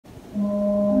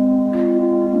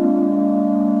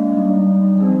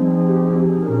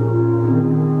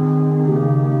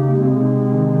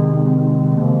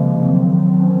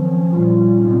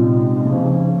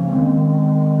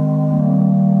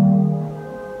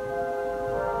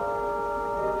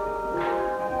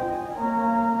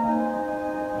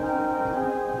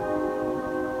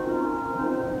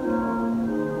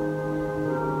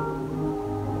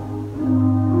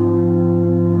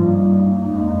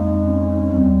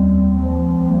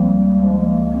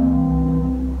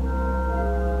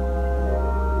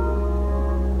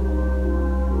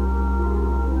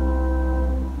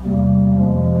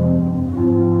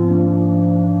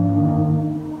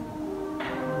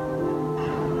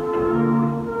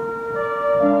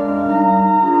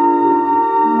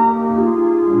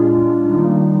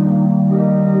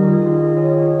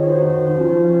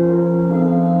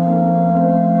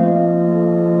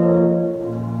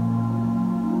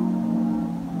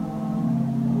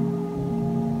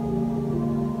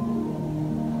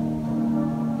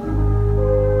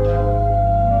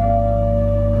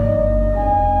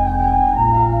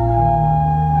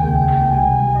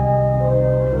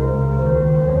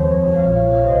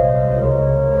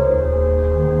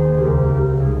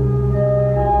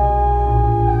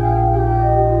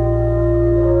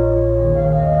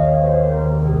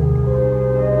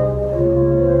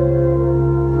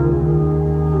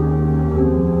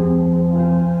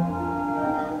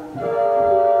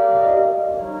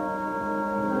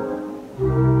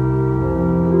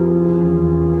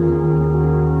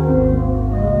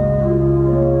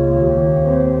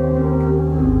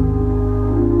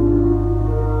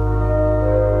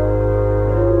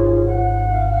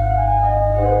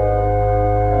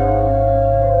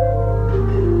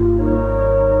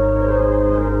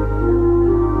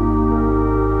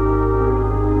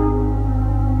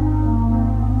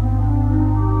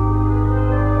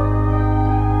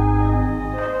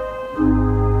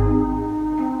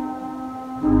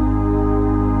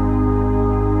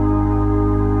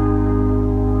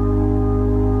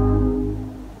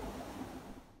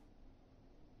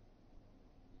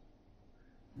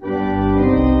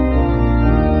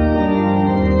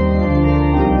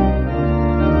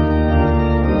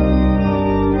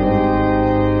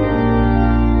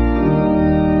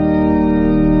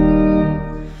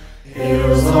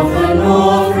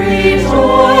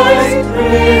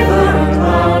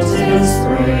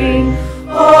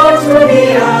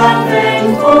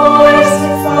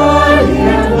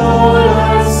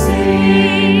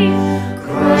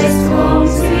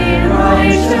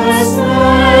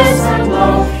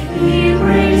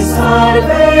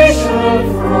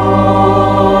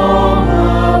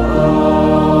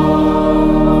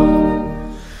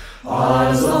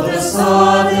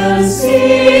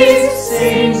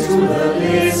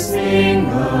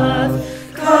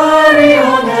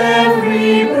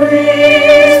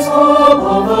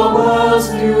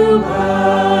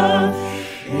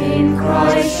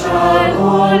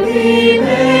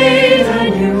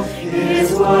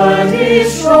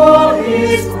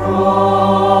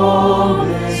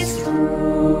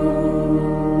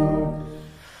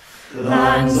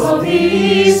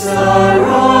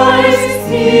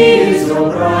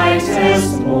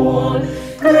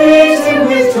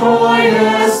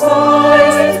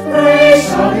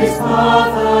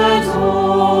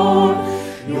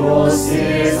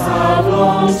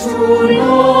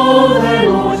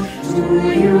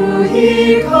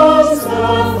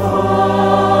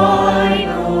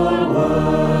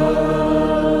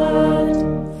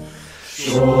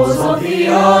the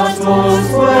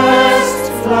utmost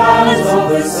west, lands of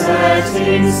the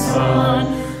setting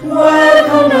sun.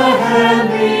 Welcome the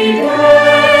heavenly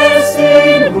guest,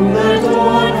 in whom the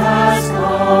dawn has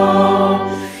come.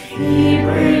 He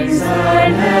brings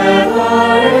an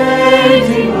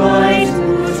ever-ending light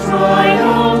to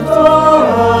triumph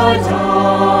o'er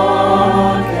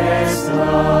darkest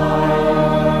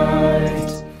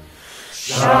night.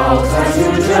 Shout as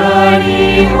you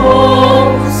journey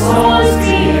home, songs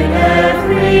be in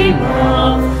every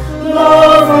mouth.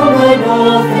 Lo, from the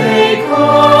north they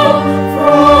come,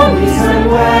 from east and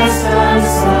west and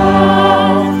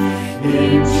south.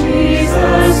 In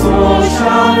Jesus all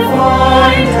shall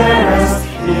find rest,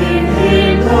 in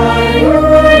Him the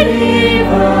universe be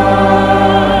blessed.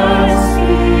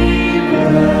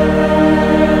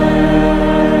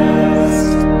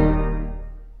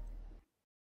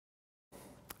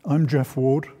 I'm Jeff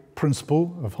Ward,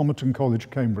 Principal of Homerton College,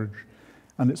 Cambridge,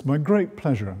 and it's my great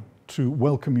pleasure to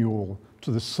welcome you all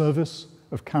to this service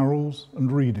of carols and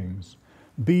readings.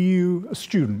 Be you a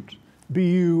student,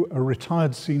 be you a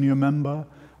retired senior member,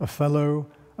 a fellow,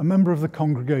 a member of the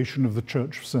congregation of the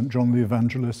Church of St. John the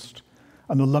Evangelist,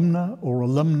 an alumna or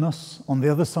alumnus on the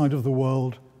other side of the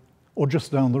world, or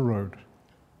just down the road,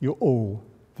 you're all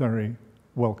very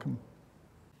welcome.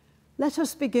 Let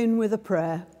us begin with a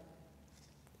prayer.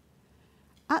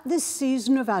 At this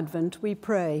season of Advent, we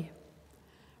pray,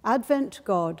 Advent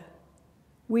God,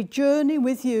 we journey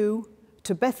with you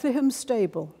to Bethlehem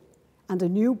stable and a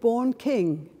newborn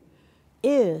King,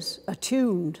 ears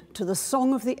attuned to the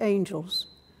song of the angels,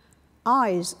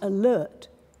 eyes alert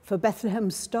for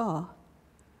Bethlehem's star.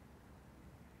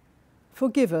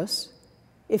 Forgive us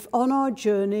if on our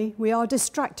journey we are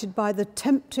distracted by the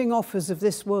tempting offers of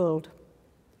this world.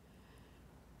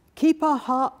 Keep our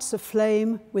hearts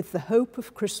aflame with the hope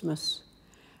of Christmas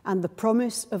and the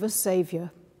promise of a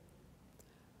Saviour.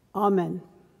 Amen.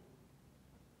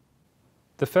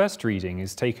 The first reading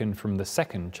is taken from the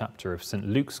second chapter of St.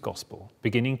 Luke's Gospel,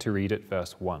 beginning to read at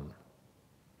verse 1.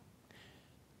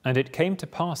 And it came to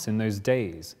pass in those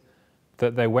days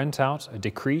that there went out a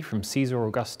decree from Caesar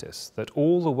Augustus that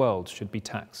all the world should be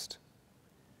taxed.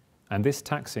 And this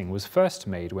taxing was first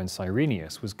made when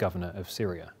Cyrenius was governor of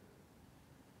Syria.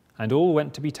 And all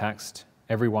went to be taxed,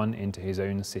 every one into his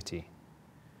own city.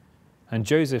 And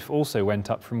Joseph also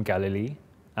went up from Galilee,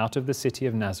 out of the city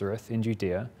of Nazareth in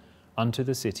Judea, unto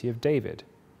the city of David,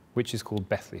 which is called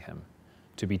Bethlehem,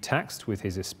 to be taxed with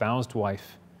his espoused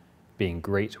wife, being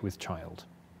great with child.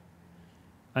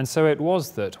 And so it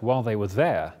was that, while they were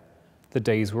there, the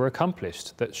days were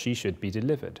accomplished that she should be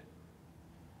delivered.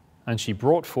 And she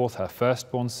brought forth her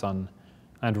firstborn son,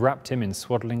 and wrapped him in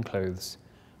swaddling clothes,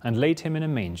 and laid him in a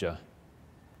manger,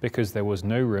 because there was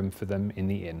no room for them in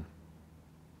the inn.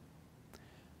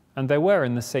 And there were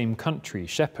in the same country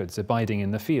shepherds abiding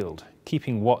in the field,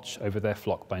 keeping watch over their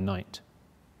flock by night.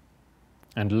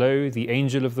 And lo, the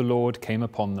angel of the Lord came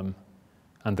upon them,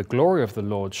 and the glory of the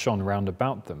Lord shone round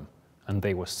about them, and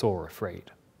they were sore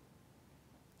afraid.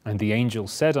 And the angel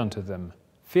said unto them,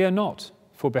 Fear not,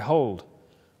 for behold,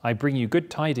 I bring you good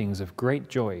tidings of great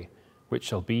joy, which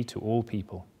shall be to all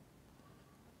people.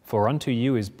 For unto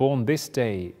you is born this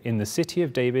day in the city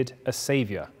of David a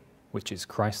Saviour, which is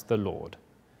Christ the Lord.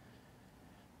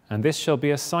 And this shall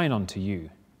be a sign unto you,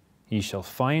 ye shall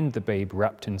find the babe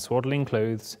wrapped in swaddling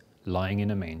clothes, lying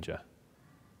in a manger.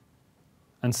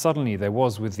 And suddenly there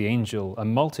was with the angel a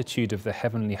multitude of the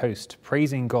heavenly host,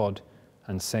 praising God,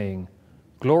 and saying,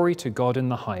 Glory to God in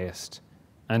the highest,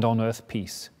 and on earth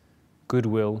peace,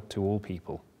 goodwill to all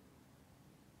people.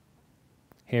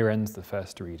 Here ends the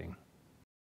first reading.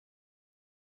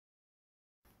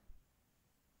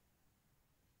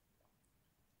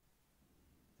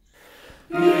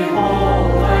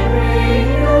 Behold, I bring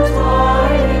you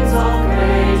tidings of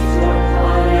great joy.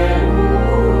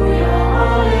 Alleluia,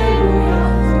 alleluia.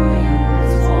 To you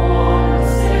is born a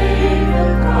Saviour,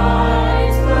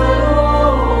 Christ the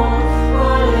Lord.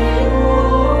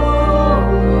 Alleluia,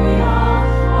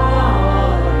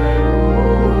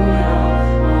 alleluia,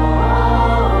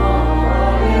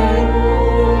 alleluia.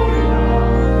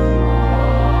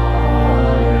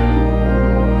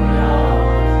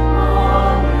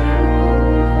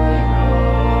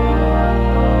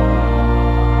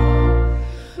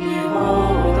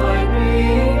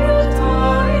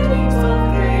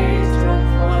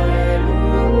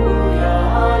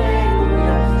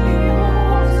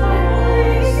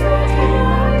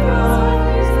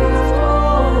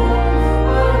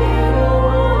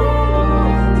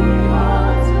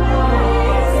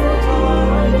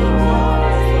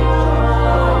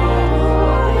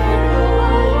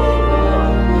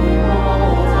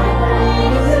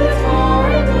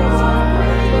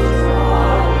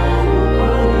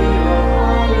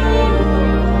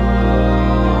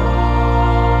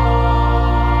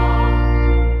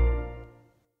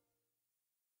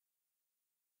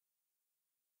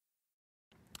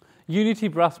 Unity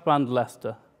Brass Band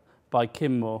Leicester by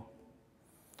Kim Moore.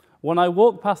 When I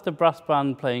walk past a brass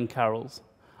band playing carols,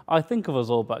 I think of us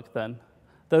all back then,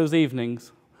 those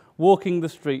evenings, walking the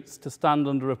streets to stand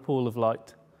under a pool of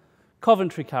light.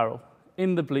 Coventry Carol,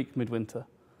 in the bleak midwinter.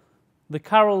 The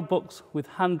carol books with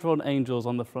hand-drawn angels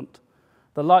on the front,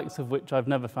 the likes of which I've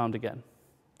never found again.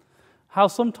 How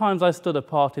sometimes I stood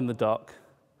apart in the dark,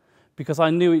 because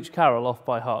I knew each carol off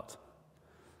by heart.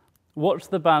 Watched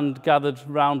the band gathered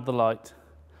round the light,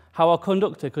 how our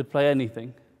conductor could play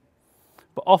anything,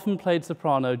 but often played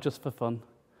soprano just for fun,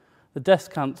 the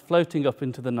descants floating up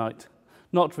into the night,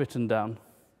 not written down,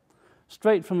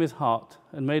 straight from his heart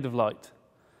and made of light.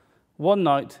 One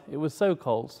night it was so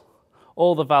cold,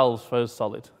 all the valves froze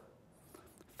solid.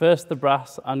 First the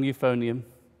brass and euphonium,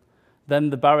 then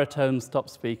the baritone stopped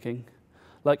speaking,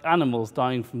 like animals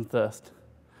dying from thirst.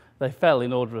 They fell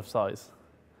in order of size.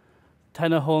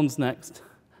 Tenor horns next,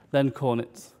 then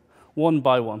cornets, one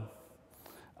by one,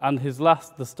 and his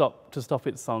last to stop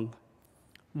its song.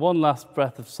 One last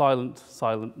breath of silent,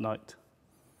 silent night.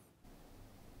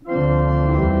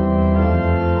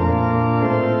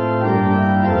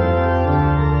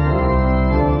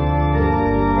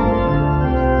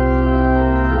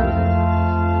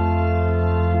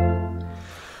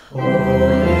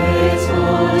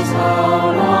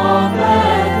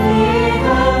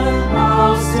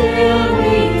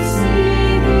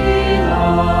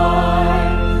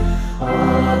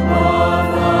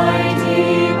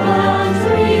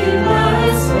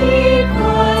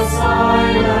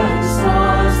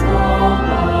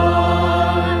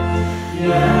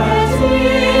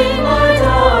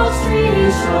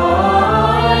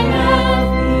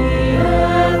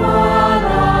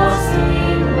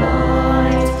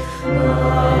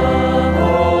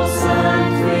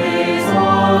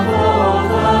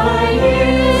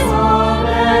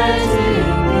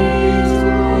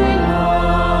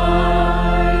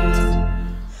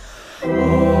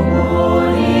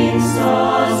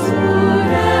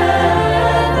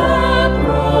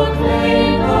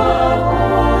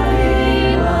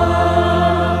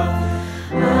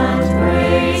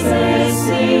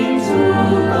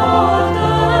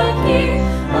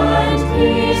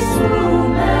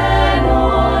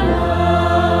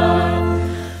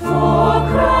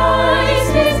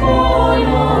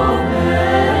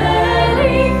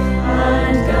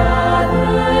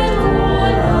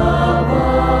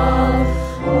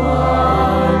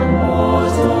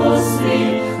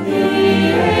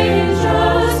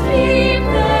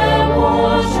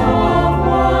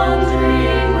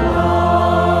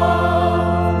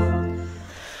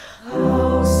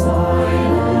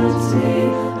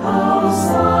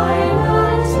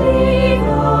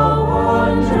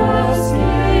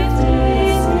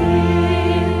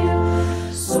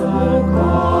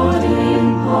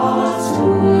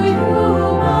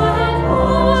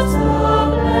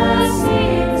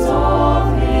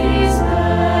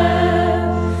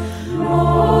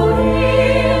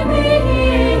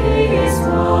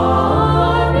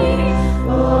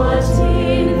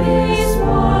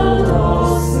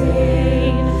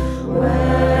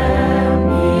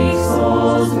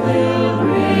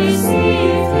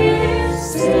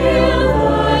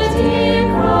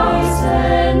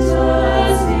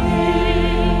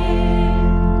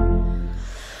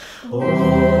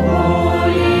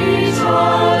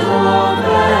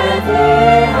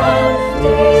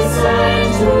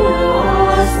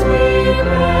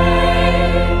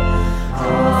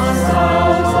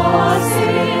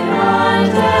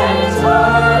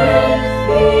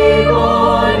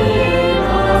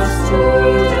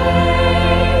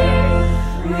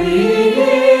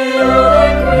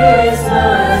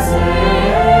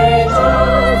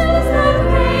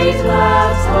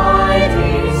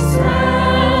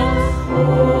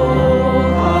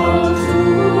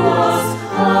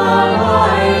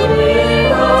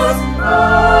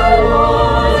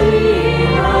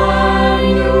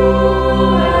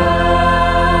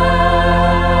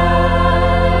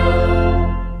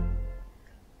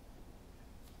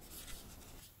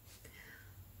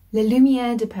 Les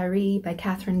Lumières de Paris by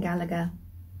Catherine Gallagher.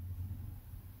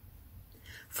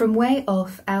 From way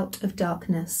off out of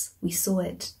darkness we saw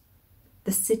it,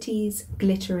 the city's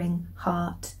glittering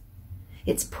heart,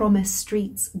 its promised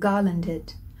streets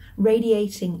garlanded,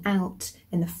 radiating out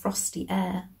in the frosty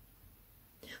air.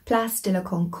 Place de la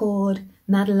Concorde,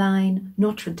 Madeleine,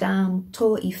 Notre Dame,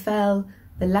 Tour Eiffel,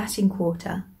 the Latin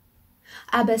Quarter,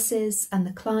 abysses and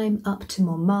the climb up to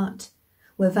Montmartre,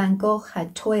 where Van Gogh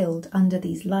had toiled under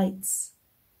these lights.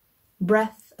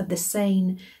 Breath of the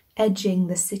Seine edging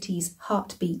the city's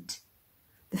heartbeat,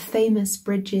 the famous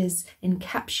bridges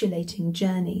encapsulating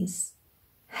journeys,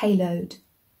 haloed,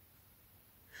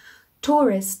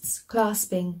 tourists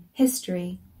clasping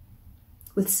history,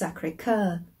 with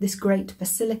Sacré-Cœur, this great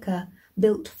basilica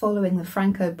built following the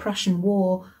Franco-Prussian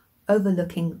War,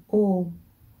 overlooking all.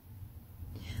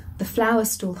 The flower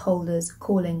stall holders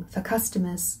calling for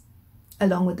customers,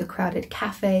 along with the crowded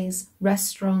cafes,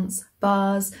 restaurants,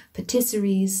 bars,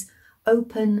 patisseries,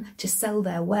 open to sell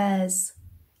their wares,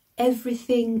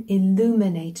 everything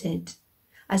illuminated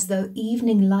as though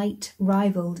evening light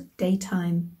rivaled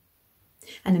daytime,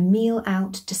 and a meal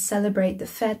out to celebrate the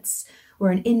fêtes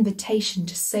were an invitation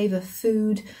to savour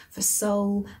food for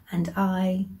soul and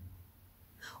eye,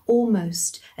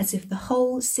 almost as if the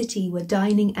whole city were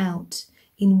dining out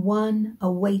in one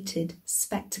awaited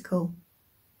spectacle,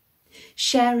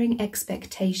 sharing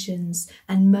expectations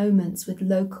and moments with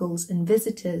locals and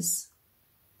visitors,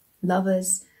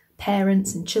 lovers,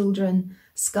 parents and children,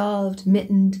 scarved,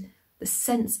 mittened, the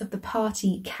sense of the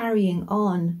party carrying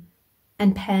on,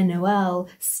 and Père Noël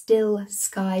still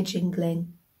sky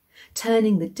jingling,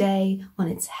 turning the day on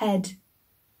its head.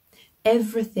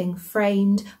 Everything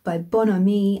framed by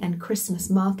bonhomie and Christmas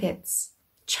markets,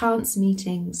 chance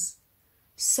meetings,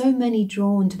 so many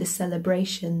drawn to the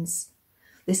celebrations,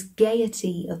 this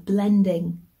gaiety of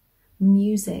blending,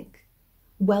 music,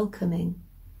 welcoming,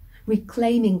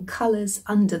 reclaiming colours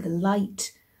under the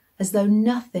light, as though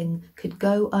nothing could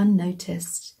go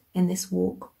unnoticed in this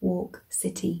walk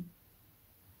city.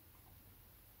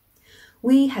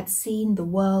 We had seen the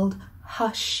world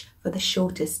hush for the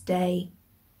shortest day,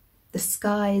 the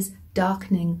skies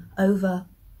darkening over,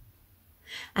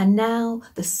 and now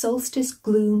the solstice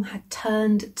gloom had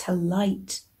turned to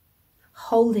light,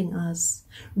 holding us,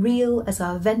 real as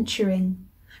our venturing,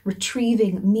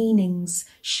 retrieving meanings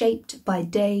shaped by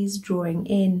days drawing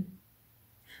in,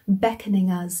 beckoning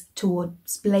us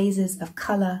towards blazes of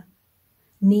colour,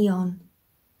 neon,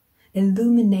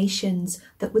 illuminations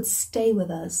that would stay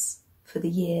with us for the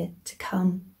year to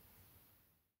come.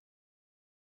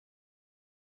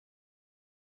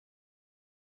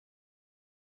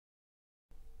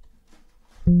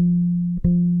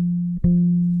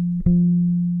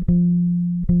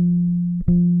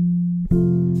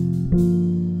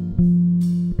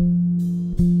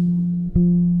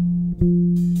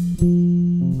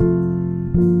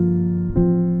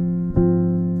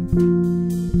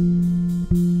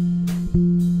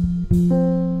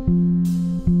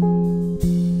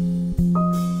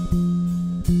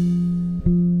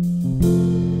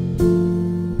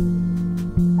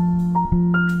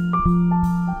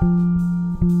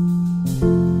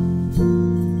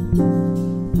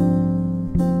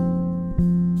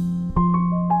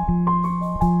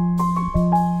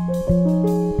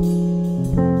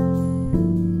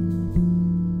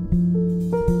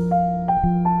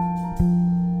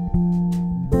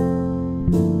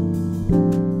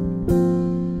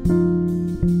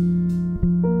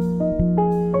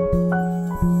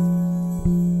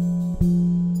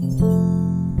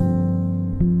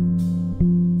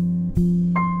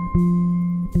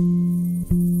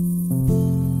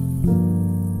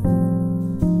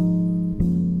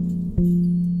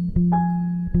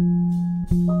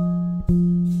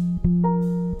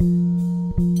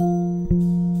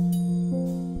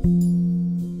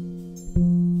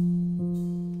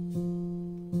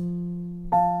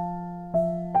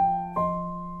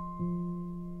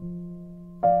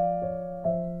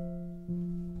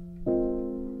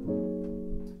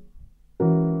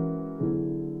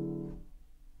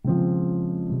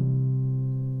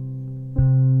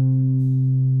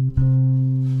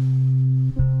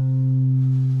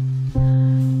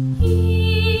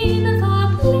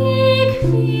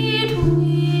 Bleak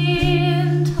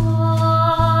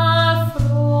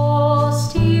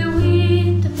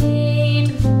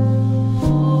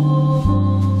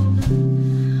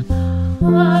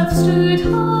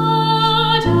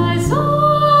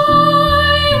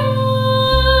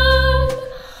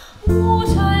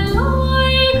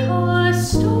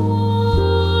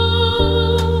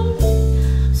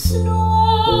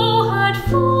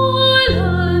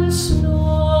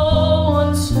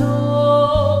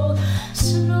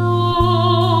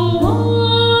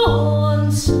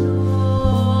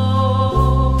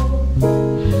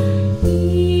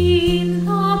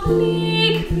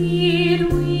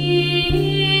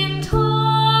winter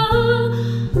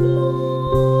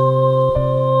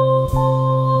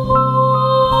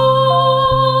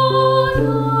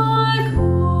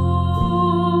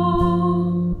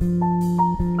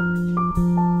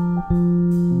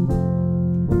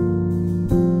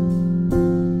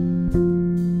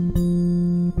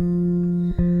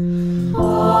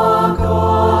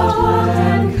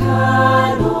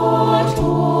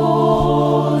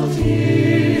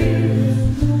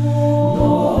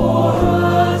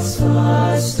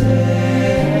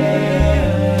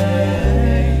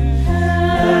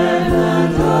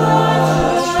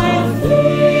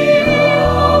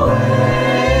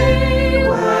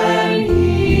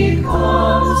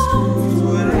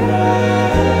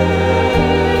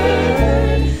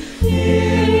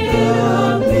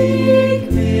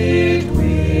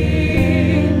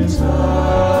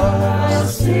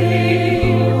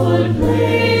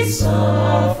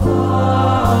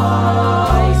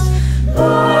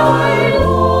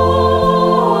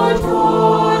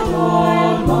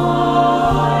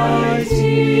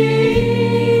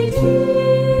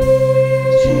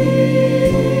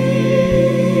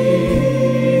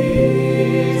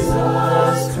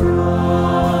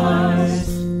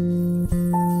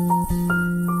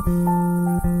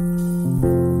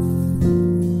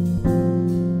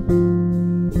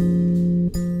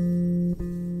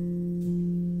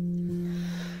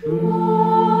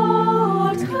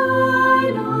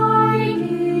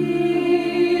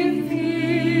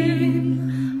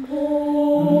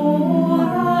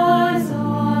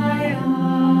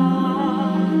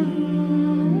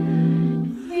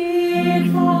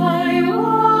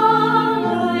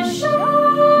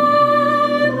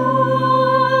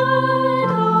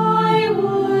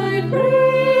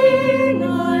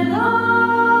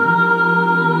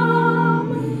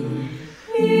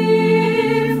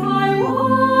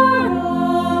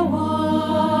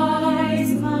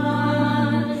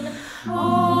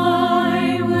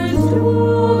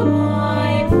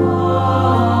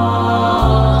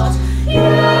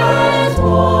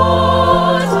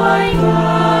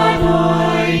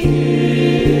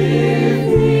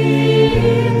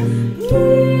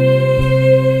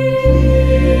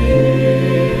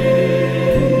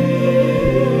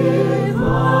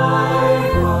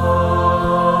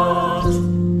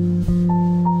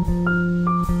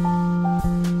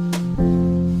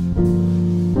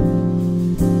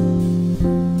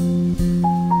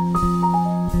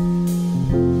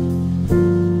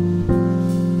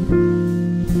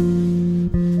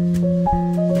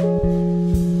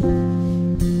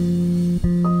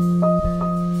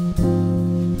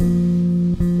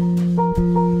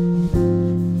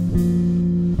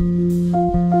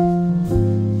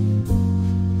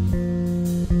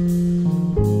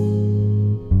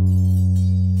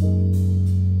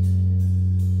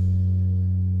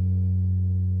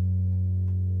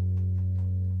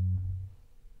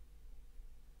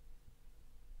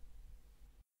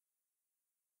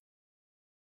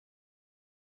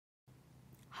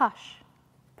Hush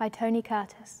by Tony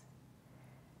Curtis.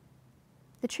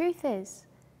 The truth is,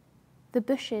 the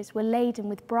bushes were laden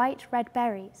with bright red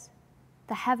berries,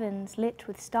 the heavens lit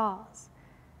with stars,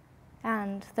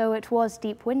 and, though it was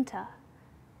deep winter,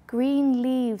 green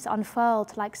leaves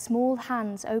unfurled like small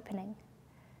hands opening.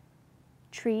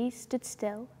 Trees stood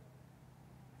still.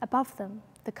 Above them,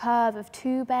 the curve of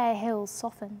two bare hills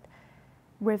softened.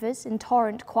 Rivers in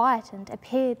torrent quietened,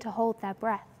 appeared to hold their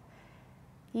breath.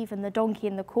 Even the donkey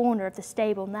in the corner of the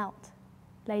stable knelt,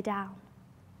 lay down.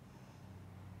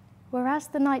 Whereas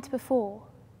the night before,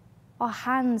 our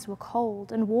hands were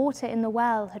cold and water in the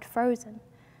well had frozen,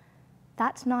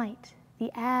 that night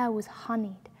the air was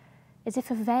honeyed, as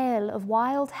if a veil of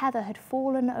wild heather had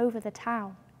fallen over the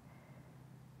town.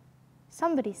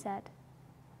 Somebody said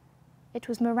it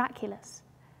was miraculous.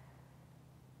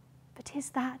 But is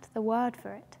that the word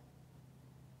for it?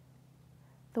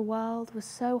 The world was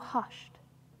so hushed,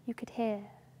 you could hear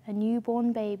a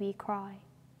newborn baby cry.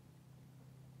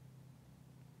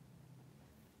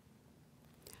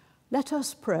 Let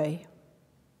us pray.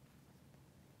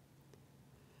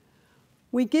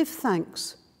 We give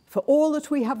thanks for all that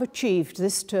we have achieved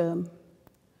this term,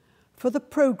 for the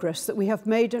progress that we have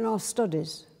made in our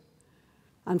studies,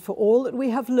 and for all that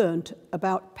we have learnt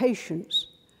about patience,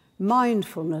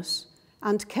 mindfulness,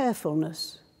 and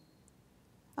carefulness,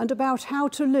 and about how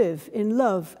to live in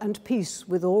love and peace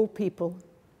with all people.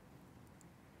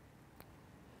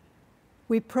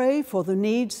 We pray for the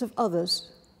needs of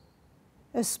others,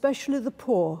 especially the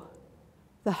poor,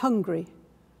 the hungry,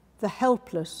 the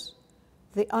helpless,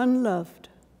 the unloved,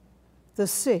 the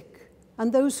sick,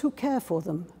 and those who care for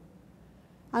them,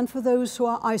 and for those who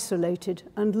are isolated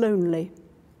and lonely.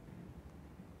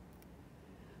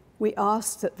 We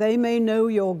ask that they may know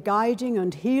your guiding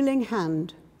and healing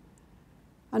hand,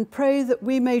 and pray that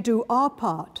we may do our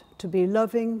part to be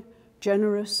loving,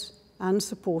 generous, and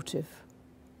supportive.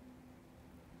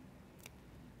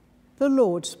 The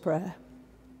Lord's Prayer.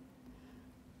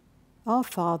 Our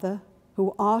Father,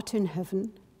 who art in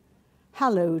heaven,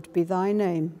 hallowed be thy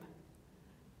name.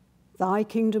 Thy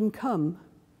kingdom come,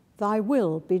 thy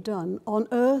will be done on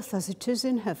earth as it is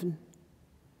in heaven.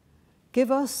 Give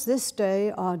us this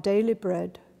day our daily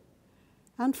bread,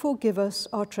 and forgive us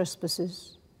our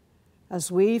trespasses, as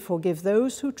we forgive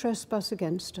those who trespass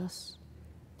against us.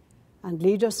 And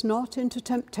lead us not into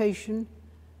temptation,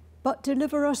 but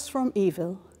deliver us from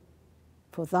evil.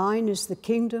 For thine is the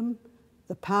kingdom,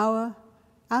 the power,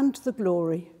 and the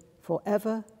glory,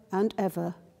 forever and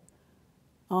ever.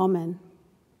 Amen.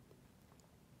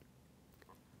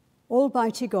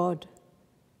 Almighty God,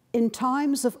 in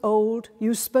times of old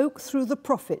you spoke through the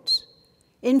prophets,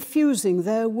 infusing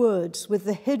their words with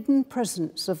the hidden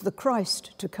presence of the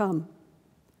Christ to come.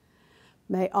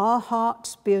 May our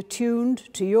hearts be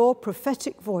attuned to your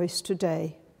prophetic voice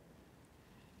today,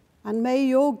 and may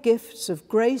your gifts of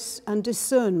grace and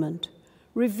discernment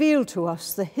reveal to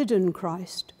us the hidden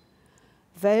Christ,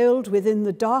 veiled within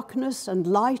the darkness and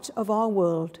light of our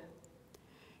world.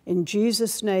 In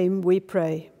Jesus' name we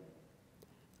pray.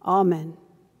 Amen.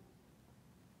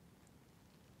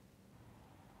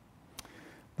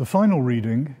 The final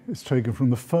reading is taken from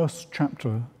the first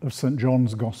chapter of St.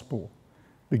 John's Gospel,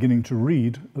 beginning to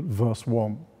read at verse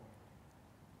 1.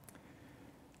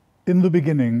 In the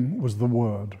beginning was the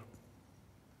Word,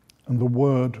 and the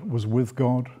Word was with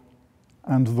God,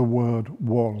 and the Word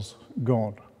was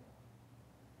God.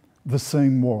 The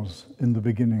same was in the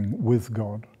beginning with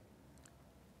God.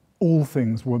 All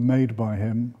things were made by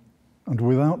him, and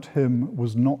without him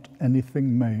was not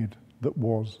anything made that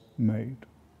was made.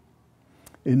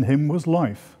 In him was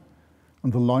life,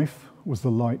 and the life was the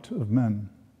light of men.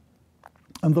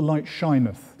 And the light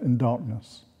shineth in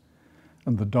darkness,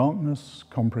 and the darkness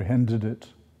comprehended it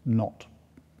not.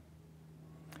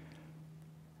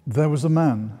 There was a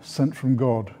man sent from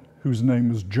God, whose name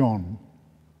was John.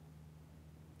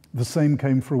 The same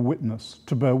came for a witness,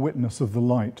 to bear witness of the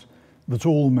light, that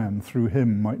all men through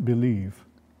him might believe.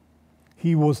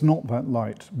 He was not that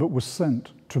light, but was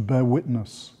sent to bear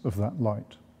witness of that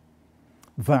light.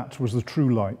 That was the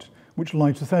true light, which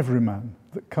lighteth every man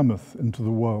that cometh into the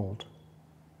world.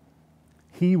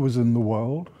 He was in the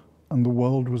world, and the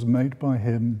world was made by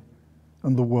him,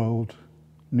 and the world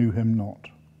knew him not.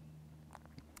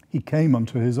 He came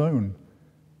unto his own,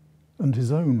 and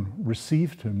his own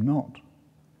received him not.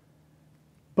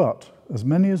 But as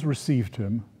many as received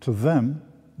him, to them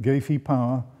gave he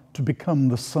power to become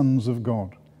the sons of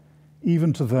God,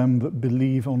 even to them that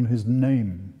believe on his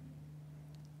name,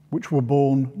 which were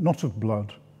born not of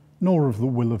blood, nor of the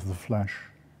will of the flesh,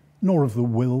 nor of the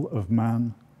will of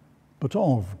man, but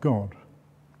of God.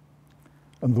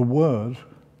 And the Word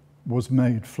was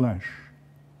made flesh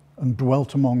and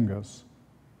dwelt among us,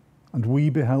 and we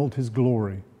beheld his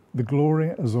glory, the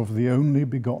glory as of the only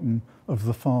begotten of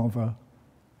the Father,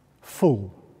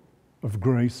 full of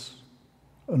grace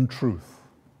and truth.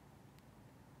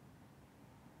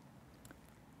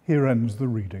 Here ends the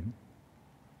reading.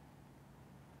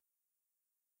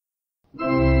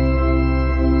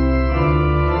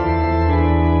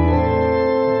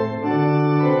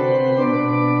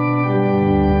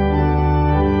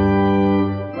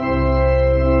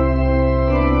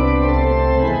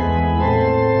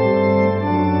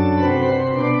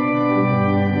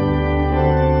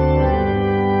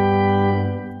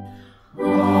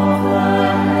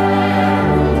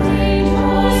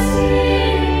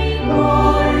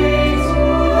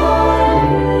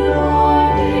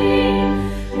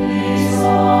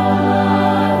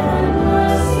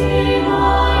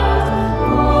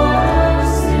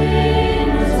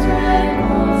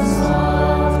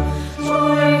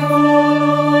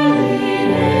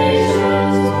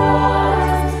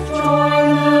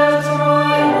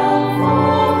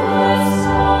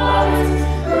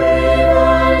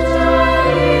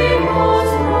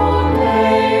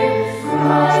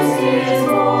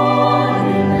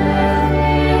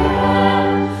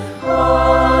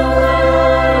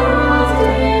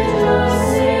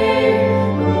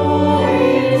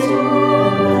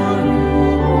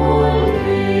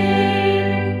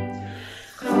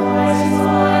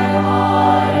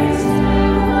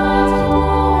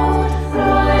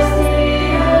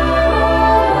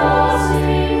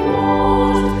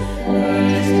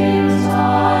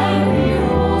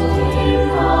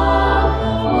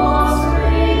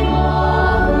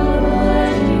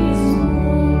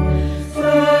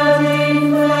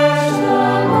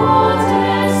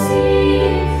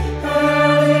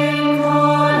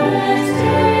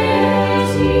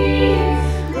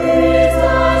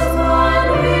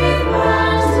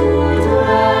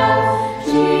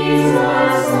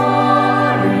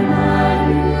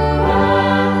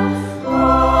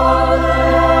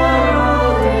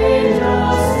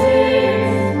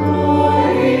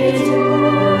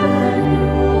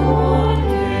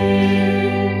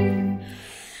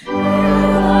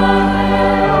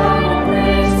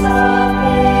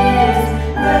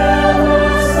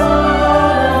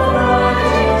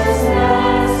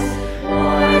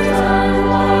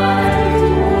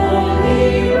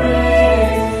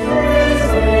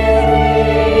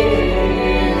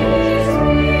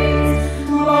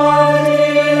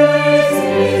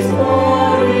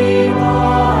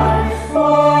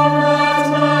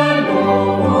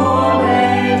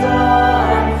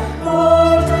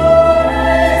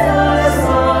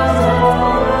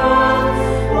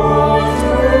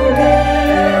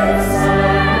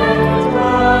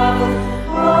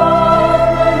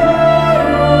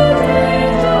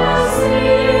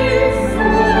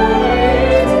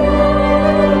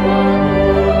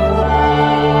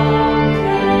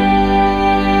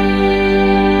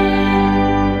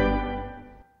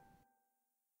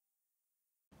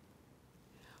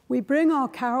 We bring our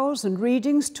carols and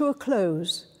readings to a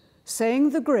close, saying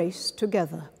the grace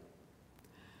together.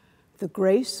 The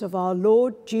grace of our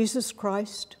Lord Jesus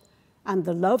Christ, and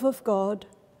the love of God,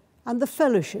 and the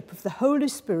fellowship of the Holy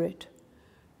Spirit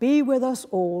be with us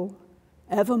all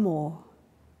evermore.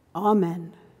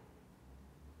 Amen.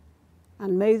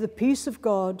 And may the peace of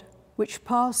God, which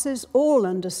passes all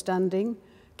understanding,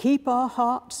 keep our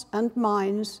hearts and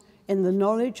minds in the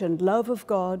knowledge and love of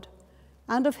God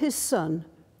and of his Son,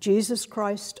 Jesus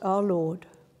Christ our Lord.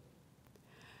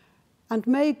 And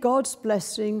may God's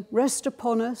blessing rest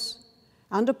upon us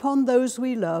and upon those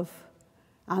we love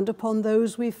and upon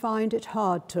those we find it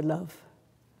hard to love,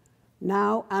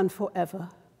 now and forever.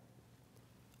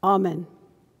 Amen.